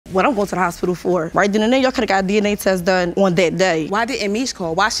What I'm going to the hospital for? Right then and there, y'all could have got a DNA test done on that day. Why didn't Mish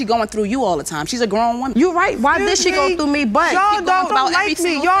call? Why is she going through you all the time? She's a grown woman. You're right. Why did she go through me? But y'all don't like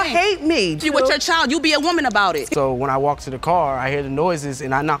me. Y'all hate me. You with your child, you be a woman about it. So when I walk to the car, I hear the noises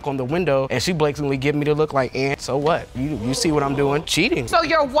and I knock on the window and she blatantly give me the look like, and so what? You see what I'm doing? Cheating. So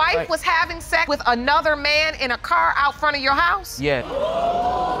your wife was having sex with another man in a car out front of your house? Yeah.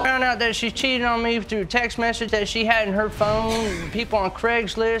 Found out that she cheated on me through text message that she had in her phone, people on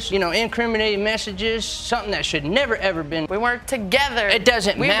Craigslist, you know, incriminating messages, something that should never ever been. We weren't together. It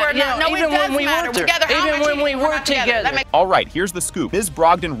doesn't matter. Even when we were together. Even when we were together. All right, here's the scoop. Ms.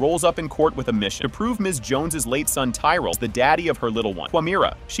 Brogdon rolls up in court with a mission to prove Ms. Jones's late son Tyrell is the daddy of her little one,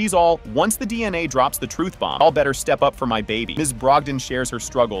 Quamira. She's all, once the DNA drops the truth bomb, I'll better step up for my baby. Ms. Brogdon shares her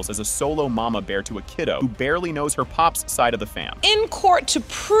struggles as a solo mama bear to a kiddo who barely knows her pop's side of the fam. In court to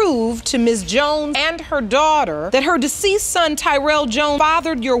prove to Ms. Jones and her daughter that her deceased son Tyrell Jones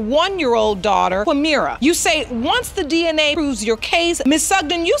fathered your 1-year-old daughter, Quamira. You say once the DNA proves your case, Ms.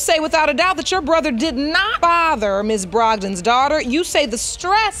 Sugden, you say without a doubt that your brother did not father Ms. Brogdon's daughter. You say the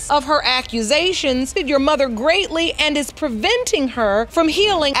stress of her accusations hit your mother greatly and is preventing her from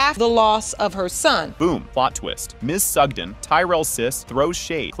healing after the loss of her son. Boom, plot twist. Ms. Sugden, Tyrell's sis, throws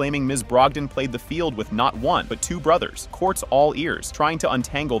shade, claiming Ms. Brogdon played the field with not one, but 2 brothers. Court's all ears, trying to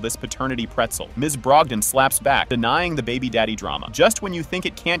untangle this paternity pretzel. Ms. Brogdon slaps back, denying the baby daddy drama. Just when you think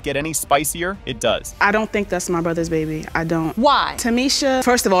it can't get any spicier, it does. I don't think that's my brother's baby. I don't. Why? Tamisha,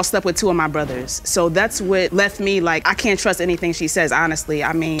 first of all, slept with 2 of my brothers. So that's what left me like, I can't trust anything she says, honestly.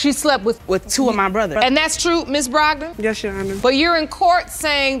 I mean, she slept with 2 of my brothers. And that's true, Ms. Brogdon? Yes, Your Honor. But you're in court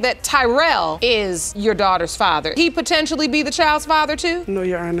saying that Tyrell is your daughter's father. He potentially be the child's father too? No,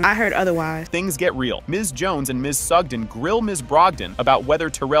 Your Honor. I heard otherwise. Things get real. Ms. Jones and Ms. Sugden grill Ms. Brogdon about whether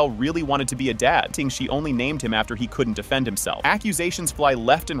Tyrell really wanted to be a dad, saying she only named him after he couldn't defend himself. Accusations fly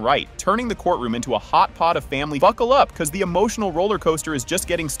left and right, turning the courtroom into a hot pot of family. Buckle up, because the emotional roller coaster is just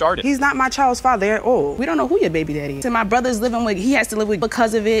getting started. He's not my child's father at all. We don't know who your baby daddy is. And my brother's living with, he has to live with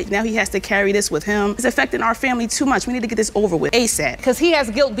because of it. Now he has to carry this with him. It's affecting our family too much. We need to get this over with ASAP. Because he has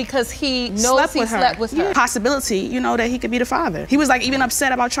guilt because he knows he slept with her. Possibility, you know, that he could be the father. He was like even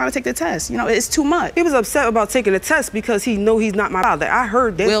upset about trying to take the test. You know, it's too much. He was upset about taking the test because he know he's not my father. I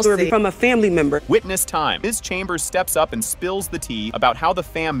heard that story from a family member. Witness time. Ms. Chambers steps up and spills the tea about how the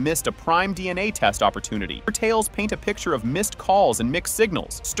fam missed a prime DNA test opportunity. Her tales paint a picture of missed calls and mixed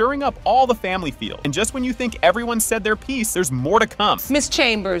signals, stirring up all the family feel. And just when you think everyone said their piece, there's more to come. Ms.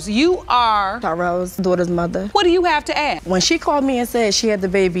 Chambers, you are Tyrell's daughter's mother. What do you have to add? When she called me and said she had the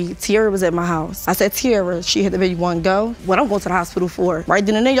baby, Tiara was at my house. I said, Tiara, she had the baby, one go. What I'm going to the hospital for? Right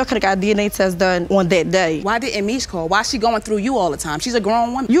then and there, y'all could have got a DNA test done on that day. Why didn't Mish call? Why is she going through you all the time? She's a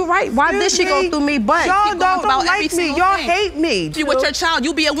grown woman. You're right. Why did she go through me? But y'all don't like me. Y'all hate me. You with your child,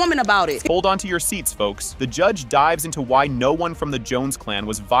 you be a woman about it. Hold on to your seats, folks. The judge dives into why no one from the Jones clan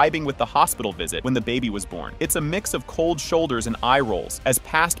was vibing with the hospital visit when the baby was born. It's a mix of cold shoulders and eye rolls as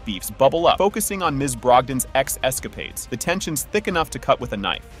past beefs bubble up, focusing on Ms. Brogdon's ex-escapades. The tension's thick enough to cut with a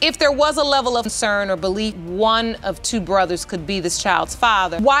knife. If there was a level of concern or belief one of 2 brothers could be this child's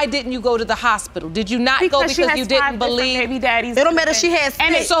father, why didn't you go to the hospital? Did you not go because you didn't believe? Baby daddies. It don't matter if she has 6.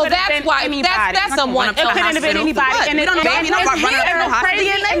 And so that's why that's someone. It couldn't have been anybody. And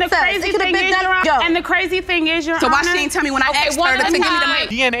the crazy thing is, Your Honor. So why she didn't tell me when I asked her to give me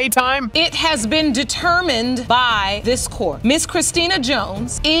the DNA time? It has been determined by this court. Miss Christina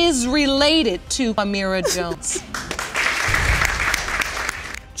Jones is related to Quamira Jones.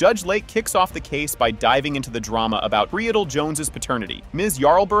 Judge Lake kicks off the case by diving into the drama about Creedle Jones's paternity. Ms.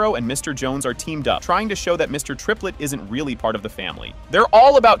 Yarlborough and Mr. Jones are teamed up, trying to show that Mr. Triplett isn't really part of the family. They're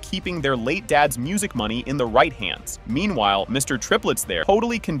all about keeping their late dad's music money in the right hands. Meanwhile, Mr. Triplett's there,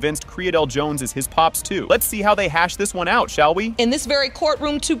 totally convinced Creedle Jones is his pops too. Let's see how they hash this one out, shall we? In this very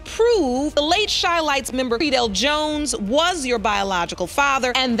courtroom to prove the late Shy Lights member Creedle Jones was your biological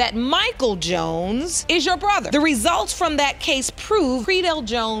father and that Michael Jones is your brother. The results from that case prove Creedle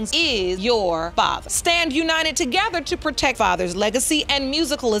Jones is your father. Stand united together to protect father's legacy and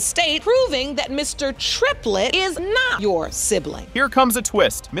musical estate, proving that Mr. Triplett is not your sibling. Here comes a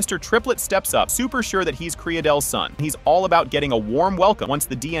twist. Mr. Triplett steps up, super sure that he's Creedle's son. He's all about getting a warm welcome once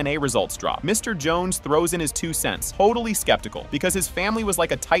the DNA results drop. Mr. Jones throws in his 2 cents, totally skeptical, because his family was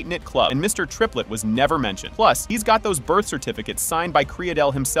like a tight-knit club, and Mr. Triplett was never mentioned. Plus, he's got those birth certificates signed by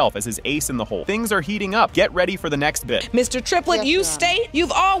Creedle himself as his ace in the hole. Things are heating up. Get ready for the next bit. Mr. Triplett, you state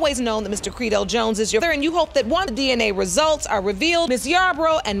you've always known that Mr. Creedell Jones is your father, and you hope that once the DNA results are revealed, Ms.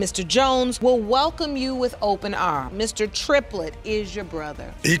 Yarborough and Mr. Jones will welcome you with open arms. Mr. Triplett is your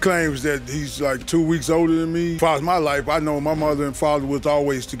brother. He claims that he's like 2 weeks older than me. As far as my life, I know my mother and father was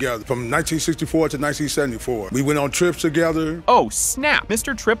always together from 1964 to 1974. We went on trips together. Oh, snap!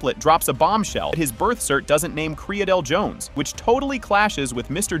 Mr. Triplett drops a bombshell. His birth cert doesn't name Creedell Jones, which totally clashes with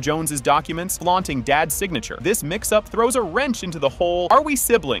Mr. Jones's documents flaunting Dad's signature. This mix-up throws a wrench into the whole "are we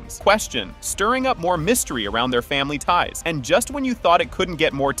siblings?" question, stirring up more mystery around their family ties. And just when you thought it couldn't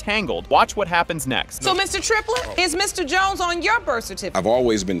get more tangled, watch what happens next. So, Mr. Triplett, is Mr. Jones on your birth certificate? I've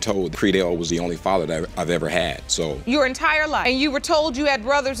always been told Creedell was the only father that I've ever had, so. Your entire life? And you were told you had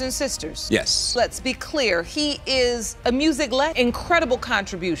brothers and sisters? Yes. Let's be clear, he is a music legend. Incredible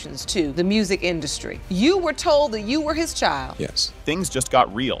contributions to the music industry. You were told that you were his child. Yes. Things just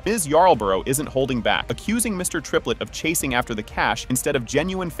got real. Ms. Yarborough isn't holding back, accusing Mr. Triplett of chasing after the cash instead of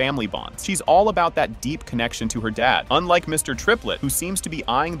genuine family bonds. She's all about that deep connection to her dad, unlike Mr. Triplett, who seems to be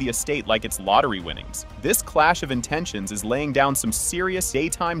eyeing the estate like it's lottery winnings. This clash of intentions is laying down some serious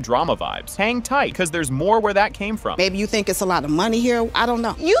daytime drama vibes. Hang tight, because there's more where that came from. Maybe you think it's a lot of money here. I don't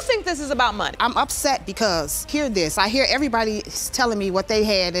know. You think this is about money? I'm upset because hear this. I hear everybody telling me what they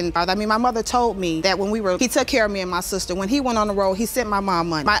had, and I mean, my mother told me that when he took care of me and my sister. When he went on the road, he sent my mom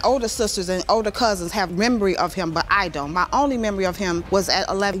money. My older sisters and older cousins have memory of him, but I don't. My only memory of him was at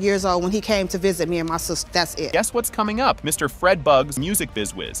 11 years old when he came to visit me and my sister. That's it. Guess what's coming up? Mr. Fred Bugg's Music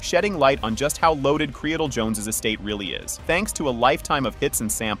Biz Wiz, shedding light on just how loaded Creedell Jones's estate really is. Thanks to a lifetime of hits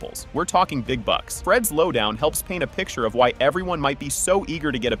and samples, we're talking big bucks. Fred's lowdown helps paint a picture of why everyone might be so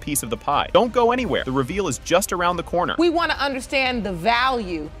eager to get a piece of the pie. Don't go anywhere. The reveal is just around the corner. We want to understand the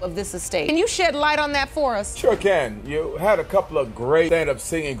value of this estate. Can you shed light on that for us? Sure can. You had a couple of great stand-up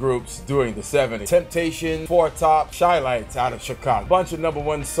singing groups during the 70s. Temptation, Four Top, Shy Lights out of Chicago. Bunch of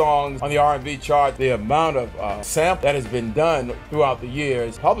 #1 songs on the R&B chart. The amount of sample that has been done throughout the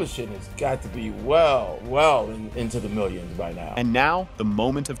years, publishing has got to be well into the millions by now. And now, the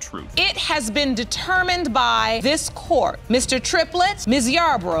moment of truth. It has been determined by this court. Mr. Triplett, Ms.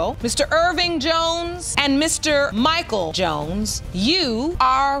 Yarborough, Mr. Irving Jones, and Mr. Michael Jones, you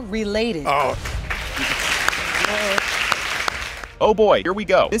are related. Oh boy, here we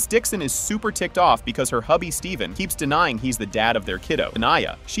go. Miss Dixon is super ticked off because her hubby Steven keeps denying he's the dad of their kiddo,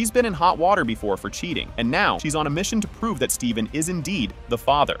 Anaya. She's been in hot water before for cheating, and now she's on a mission to prove that Steven is indeed the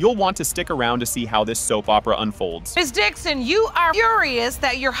father. You'll want to stick around to see how this soap opera unfolds. Ms. Dixon, you are furious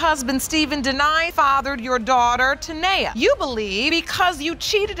that your husband Steven denied fathered your daughter, Tanea. You believe because you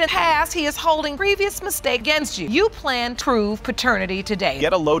cheated in the past, he is holding previous mistake against you. You plan to prove paternity today.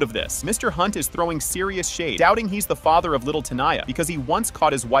 Get a load of this. Mr. Hunt is throwing serious shade, doubting he's the father of little Tanaya, because he once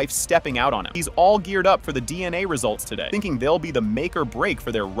caught his wife stepping out on him. He's all geared up for the DNA results today, thinking they'll be the make or break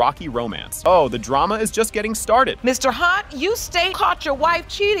for their rocky romance. Oh, the drama is just getting started. Mr. Hunt, you caught your wife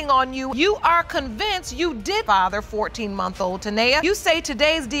cheating on you. You are convinced you did father 14-month-old Tanea. You say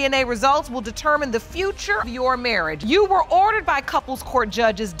today's DNA results will determine the future of your marriage. You were ordered by couples court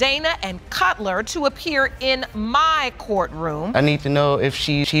judges Dana and Cutler to appear in my courtroom. I need to know if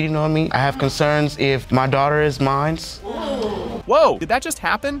she's cheating on me. I have concerns if my daughter is mine. Whoa, did that just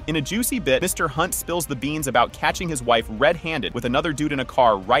happen? In a juicy bit, Mr. Hunt spills the beans about catching his wife red-handed with another dude in a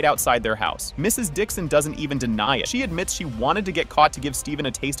car right outside their house. Mrs. Dixon doesn't even deny it. She admits she wanted to get caught to give Steven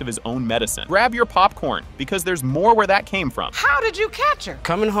a taste of his own medicine. Grab your popcorn, because there's more where that came from. How did you catch her?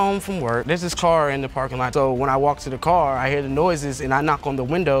 Coming home from work, there's this car in the parking lot. So when I walk to the car, I hear the noises and I knock on the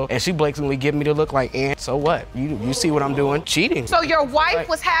window and she blatantly give me the look like, and so what? You see what I'm doing? Cheating. So your wife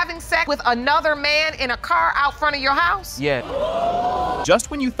was having sex with another man in a car out front of your house? Yeah. Just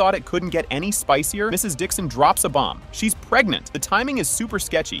when you thought it couldn't get any spicier, Mrs. Dixon drops a bomb. She's pregnant. The timing is super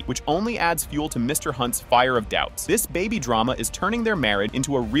sketchy, which only adds fuel to Mr. Hunt's fire of doubts. This baby drama is turning their marriage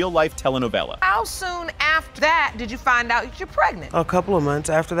into a real-life telenovela. How soon after that did you find out that you're pregnant? A couple of months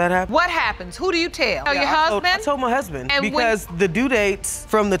after that happened. What happens? Who do you tell? Your husband? I told my husband. And because the due dates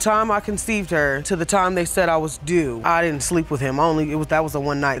from the time I conceived her to the time they said I was due, I didn't sleep with him. That was a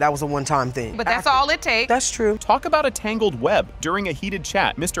one night. That was a one-time thing. But that's all it takes. That's true. Talk about a tangled web. During a heated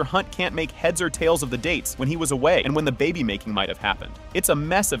chat, Mr. Hunt can't make heads or tails of the dates, when he was away, and when the baby making might have happened. It's a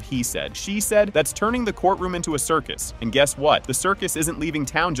mess of he said, she said, that's turning the courtroom into a circus. And guess what? The circus isn't leaving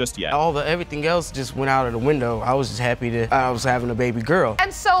town just yet. Everything else just went out of of the window. I was just happy that I was having a baby girl.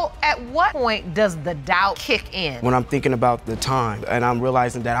 And so at what point does the doubt kick in? When I'm thinking about the time and I'm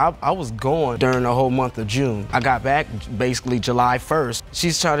realizing that I was gone during the whole month of June. I got back basically July 1st.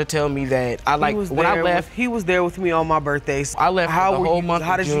 She's trying to tell me that I left. He was there with me on my birthdays. I left the whole month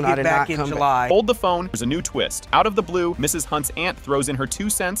How of did June. you I get did back not in come July? Hold the phone. There's a new twist. Out of the blue, Mrs. Hunt's aunt throws in her 2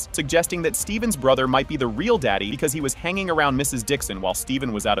 cents, suggesting that Stephen's brother might be the real daddy because he was hanging around Mrs. Dixon while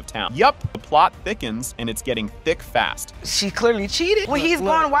Stephen was out of town. Yup, the plot thickens, and it's getting thick fast. She clearly cheated. Well, he's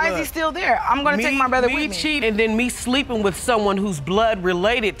gone. Why is he still there? I'm gonna take my brother with me. Cheat and then me sleeping with someone who's blood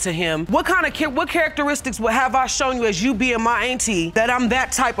related to him. What characteristics would have I shown you as you being my auntie that I'm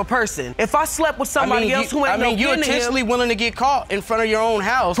that type of person? If I slept with somebody else who ain't no you're intentionally willing to get caught in front of your own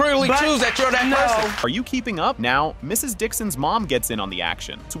house. Clearly choose that you're that person. Are you keeping up? Now, Mrs. Dixon's mom gets in on the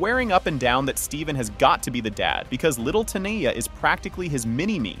action, swearing up and down that Stephen has got to be the dad because little Tanea is practically his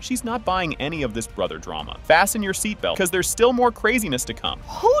mini-me. She's not buying any of this brother drama. Fasten your seatbelt because there's still more craziness to come.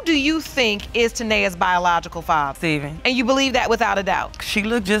 Who do you think is Tanea's biological father? Stephen. And you believe that without a doubt? She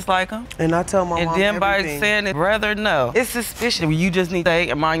looked just like him. And I tell my mom And then by everything. saying it, brother, no. It's suspicious. You just need to stay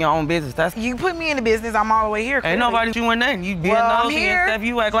and mind your own business. That's You put me in the business, I'm all the way here. Ain't clearly. nobody doing nothing. You being Well, I'm nosy here. and stuff.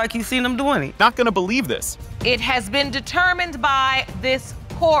 You act like you seen them doing it. Not gonna believe this. It has been determined by this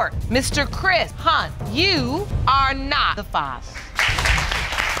court. Mr. Chris Hunt, you are not the father.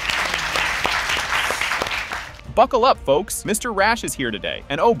 Buckle up, folks. Mr. Rash is here today.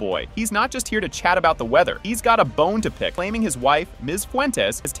 And oh boy, he's not just here to chat about the weather. He's got a bone to pick, claiming his wife, Ms.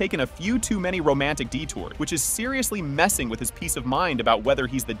 Fuentes, has taken a few too many romantic detours, which is seriously messing with his peace of mind about whether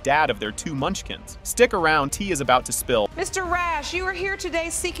he's the dad of their 2 munchkins. Stick around, tea is about to spill. Mr. Rash, you are here today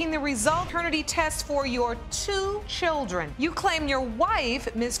seeking the result paternity test for your 2 children. You claim your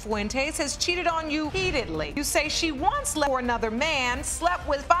wife, Ms. Fuentes, has cheated on you repeatedly. You say she once slept with another man, slept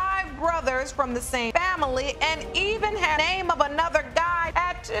with 5 brothers from the same family, and even had the name of another guy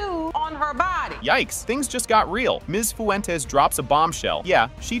tattooed on her body. Yikes, things just got real. Ms. Fuentes drops a bombshell. Yeah,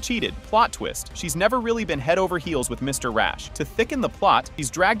 she cheated. Plot twist. She's never really been head over heels with Mr. Rash. To thicken the plot,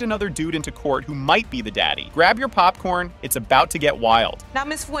 he's dragged another dude into court who might be the daddy. Grab your popcorn, it's about to get wild. Now,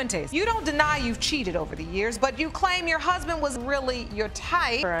 Ms. Fuentes, you don't deny you've cheated over the years, but you claim your husband was really your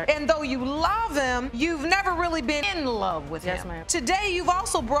type. Correct. And though you love him, you've never really been in love with him. Yes, ma'am. Today, you've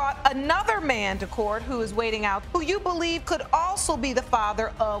also brought another man to court who is waiting out, who you believe could also be the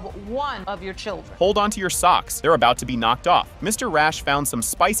father of one of your children. Hold on to your socks. They're about to be knocked off. Mr. Rash found some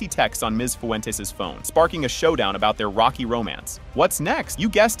spicy texts on Ms. Fuentes' phone, sparking a showdown about their rocky romance. What's next? You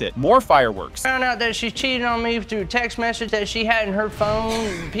guessed it. More fireworks. Found out that she cheated on me through text message that she had in her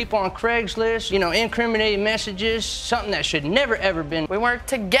phone, people on Craigslist, incriminating messages, something that should never ever been. We worked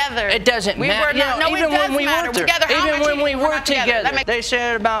together. It doesn't matter. Even when we worked together, they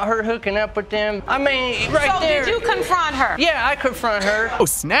said about her hooking up with them. I mean, right there. So did you confront her? Yeah, I confront her. Oh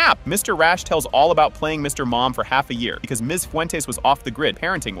snap! Mr. Rash tells all about playing Mr. Mom for half a year because Ms. Fuentes was off the grid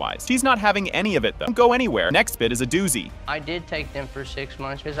parenting-wise. She's not having any of it though. Don't go anywhere. Next bit is a doozy. I did take them for 6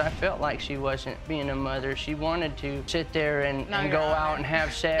 months because I felt like she wasn't being a mother. She wanted to sit there and go out and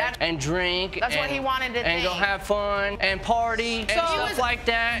have sex and drink. That's what he wanted to and think. go have fun and party and stuff like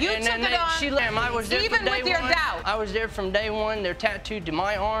that. You and took then it on, she left. I was there even from day with your one. doubt. I was there from day one. They're tattooed to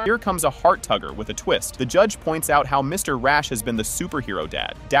my arm. Here comes a heart tugger with a twist. The judge points out how Mr. Rash has been the superhero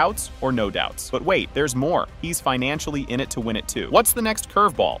dad. Doubts or no doubts. But wait, there's more. He's financially in it to win it too. What's the next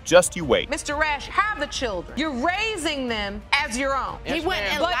curveball? Just you wait. Mr. Rash, have the children. You're raising them as your own. Yes, He wouldn't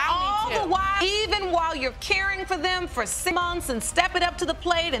ma'am. But allow all me to. the while, even while you're caring for them for 6 months and stepping up to the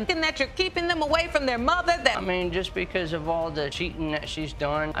plate and thinking that you're keeping them away from their mother, that I mean, just because of all the cheating that she's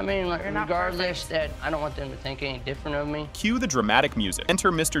done. I mean, like, not regardless, that I don't want them to think any different of me. Cue the dramatic music.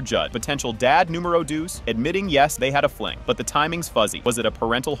 Enter Mr. Judd, potential dad numero dos, admitting yes, they had a fling, but the timing's fuzzy. Was it a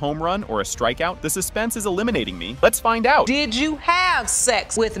parental home run or a strikeout? The suspense is eliminating me. Let's find out. Did you have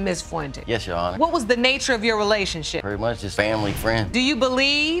sex with Ms. Fuentes? Yes, Your Honor. What was the nature of your relationship? Pretty much just family, friend. Do you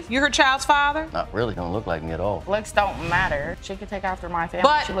believe you're her child's father? Not really, don't look like me at all. Looks don't matter. She could take after my family.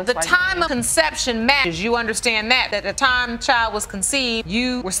 But She looks the like time me. of conception matters. You understand that the time child was conceived,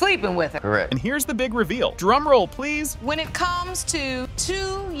 you were sleeping with her. Correct. And here's the big reveal. Drum roll, please. When it comes to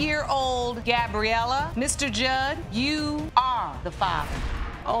 2-year-old Gabriella, Mr. Judd, you are the father.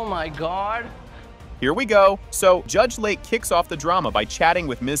 Oh my God. Here we go. So, Judge Lake kicks off the drama by chatting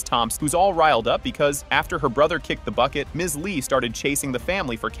with Ms. Thompson, who's all riled up because after her brother kicked the bucket, Ms. Lee started chasing the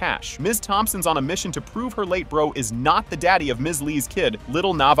family for cash. Ms. Thompson's on a mission to prove her late bro is not the daddy of Ms. Lee's kid,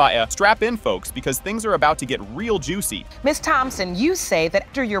 little Nava'a. Strap in, folks, because things are about to get real juicy. Ms. Thompson, you say that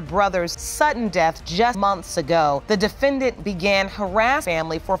after your brother's sudden death just months ago, the defendant began harassing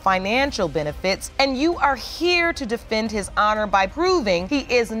family for financial benefits, and you are here to defend his honor by proving he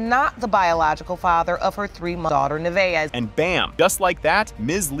is not the biological father of her 3-month daughter, Nevaeh. And bam, just like that,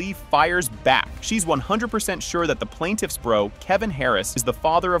 Ms. Lee fires back. She's 100% sure that the plaintiff's bro, Kevin Harris, is the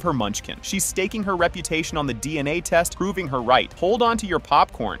father of her munchkin. She's staking her reputation on the DNA test, proving her right. Hold on to your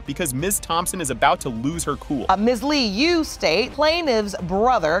popcorn, because Ms. Thompson is about to lose her cool. Ms. Lee, you state plaintiff's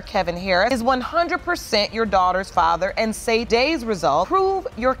brother, Kevin Harris, is 100% your daughter's father, and say today's result prove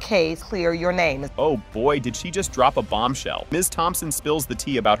your case, clear your name. Oh boy, did she just drop a bombshell. Ms. Thompson spills the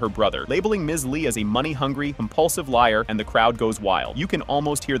tea about her brother, labeling Ms. Lee as a money-hungry, compulsive liar, and the crowd goes wild. You can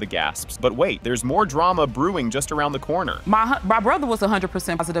almost hear the gasps. But wait, there's more drama brewing just around the corner. My brother was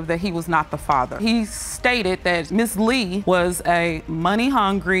 100% positive that he was not the father. He stated that Ms. Lee was a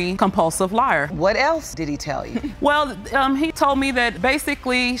money-hungry, compulsive liar. What else did he tell you? Well, he told me that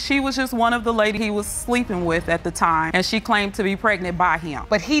basically she was just one of the ladies he was sleeping with at the time, and she claimed to be pregnant by him.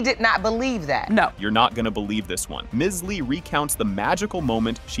 But he did not believe that. No. You're not gonna believe this one. Ms. Lee recounts the magical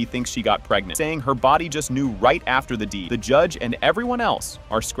moment she thinks she got pregnant, saying her body just knew right after the deed. The judge and everyone else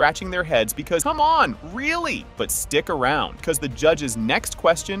are scratching their heads because, come on, really? But stick around, because the judge's next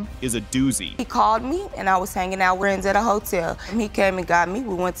question is a doozy. He called me and I was hanging out with friends at a hotel. He came and got me.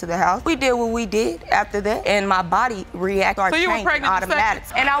 We went to the house. We did what we did after that, and my body reacted so you were pregnant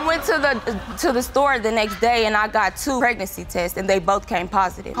automatically. And I went to the store the next day and I got 2 pregnancy tests and they both came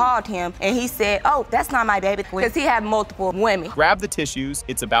positive. Called him and he said, "Oh, that's not my baby," because he had multiple women. Grab the tissues,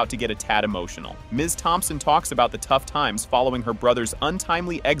 it's about to get a tad emotional. Ms. Thompson talks about the tough times following her brother's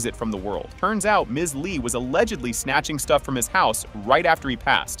untimely exit from the world. Turns out Ms. Lee was allegedly snatching stuff from his house right after he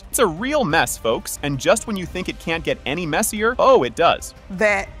passed. It's a real mess, folks, and just when you think it can't get any messier, oh, it does.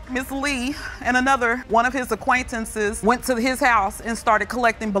 That Ms. Lee and another one of his acquaintances went to his house and started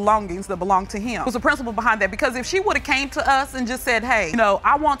collecting belongings that belonged to him. It was the principle behind that, because if she would have came to us and just said, hey, you know,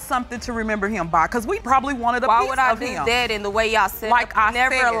 I want something to remember him by, because we probably wanted a piece of him. Why would I do that in the way y'all said? Like I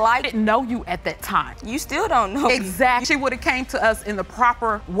never liked it. Know you at that time. You still don't know. Exactly. She would have came to us in the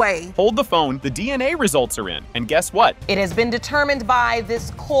proper way. Hold the phone, the DNA results are in, and guess what? It has been determined by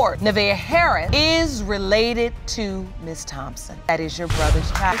this court. Nevaeh Harris is related to Ms. Thompson. That is your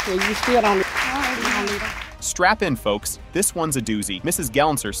brother's child. Okay, you still don't. Strap in, folks. This one's a doozy. Mrs.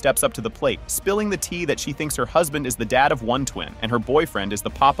 Gellenser steps up to the plate, spilling the tea that she thinks her husband is the dad of one twin and her boyfriend is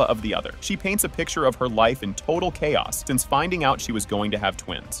the papa of the other. She paints a picture of her life in total chaos since finding out she was going to have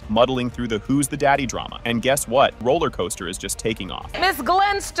twins, muddling through the who's the daddy drama. And guess what? Roller coaster is just taking off. Ms.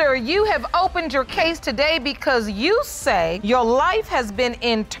 Glenster, you have opened your case today because you say your life has been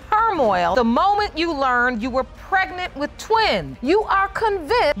in turmoil the moment you learned you were pregnant with twins. You are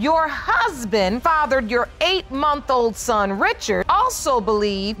convinced your husband fathered your 8-month-old son, Richard. Also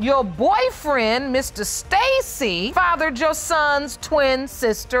believe your boyfriend, Mr. Stacy, fathered your son's twin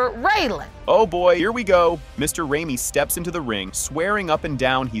sister, Raylan. Oh boy, here we go. Mr. Ramey steps into the ring, swearing up and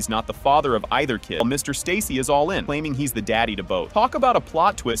down he's not the father of either kid, while Mr. Stacy is all in, claiming he's the daddy to both. Talk about a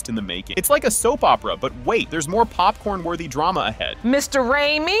plot twist in the making. It's like a soap opera, but wait, there's more popcorn-worthy drama ahead. Mr.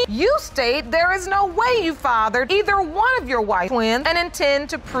 Ramey, you state there is no way you fathered either one of your wife's twins and intend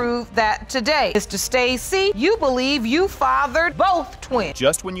to prove that today. Mr. Stacy, you believe you fathered both twins.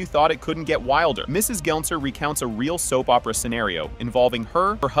 Just when you thought it couldn't get wilder, Mrs. Gellenser recounts a real soap opera scenario involving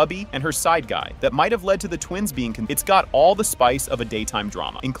her hubby, and her side guy that might have led to the twins being It's got all the spice of a daytime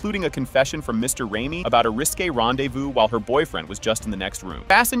drama, including a confession from Mr. Ramey about a risque rendezvous while her boyfriend was just in the next room.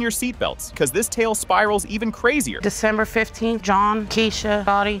 Fasten your seatbelts, because this tale spirals even crazier. December 15th, John, Keisha,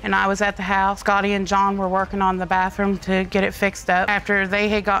 Scotty, and I was at the house. Scotty and John were working on the bathroom to get it fixed up. After they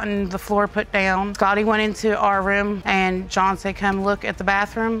had gotten the floor put down, Scotty went into our room and John said, come look at the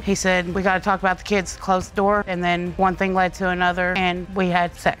bathroom. He said, we got to talk about the kids. Close the door. And then one thing led to another and we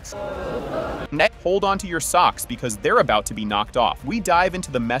had sex. Hold on to your socks because they're about to be knocked off. We dive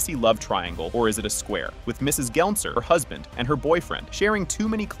into the messy love triangle, or is it a square, with Mrs. Gellenser, her husband, and her boyfriend, sharing too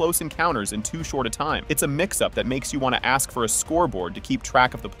many close encounters in too short a time. It's a mix-up that makes you want to ask for a scoreboard to keep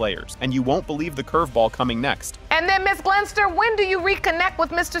track of the players, and you won't believe the curveball coming next. And then, Ms. Glenster, when do you reconnect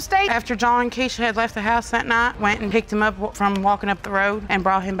with Mr. Stacy? After John and Keisha had left the house that night, went and picked him up from walking up the road and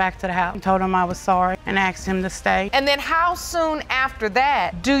brought him back to the house and told him I was sorry and asked him to stay. And then how soon after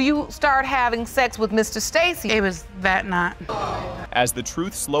that do you start having having sex with Mr. Stacy. It was that night. As the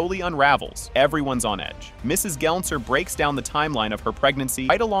truth slowly unravels, everyone's on edge. Mrs. Gelnser breaks down the timeline of her pregnancy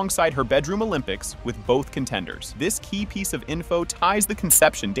right alongside her bedroom Olympics with both contenders. This key piece of info ties the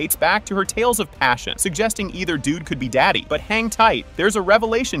conception dates back to her tales of passion, suggesting either dude could be daddy. But hang tight, there's a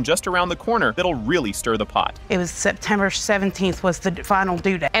revelation just around the corner that'll really stir the pot. It was September 17th was the final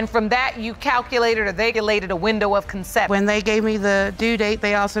due date. And from that, you calculated or they calculated a window of conception. When they gave me the due date,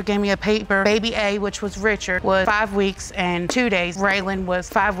 they also gave me a paper. Baby A, which was Richard, was 5 weeks and 2 days. Raylan was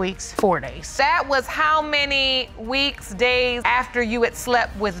 5 weeks, 4 days. That was how many weeks, days after you had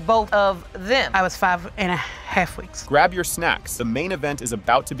slept with both of them? I was 5.5 weeks. Grab your snacks. The main event is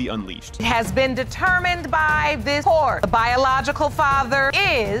about to be unleashed. It has been determined by this court. The biological father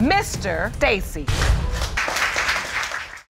is Mr. Stacy.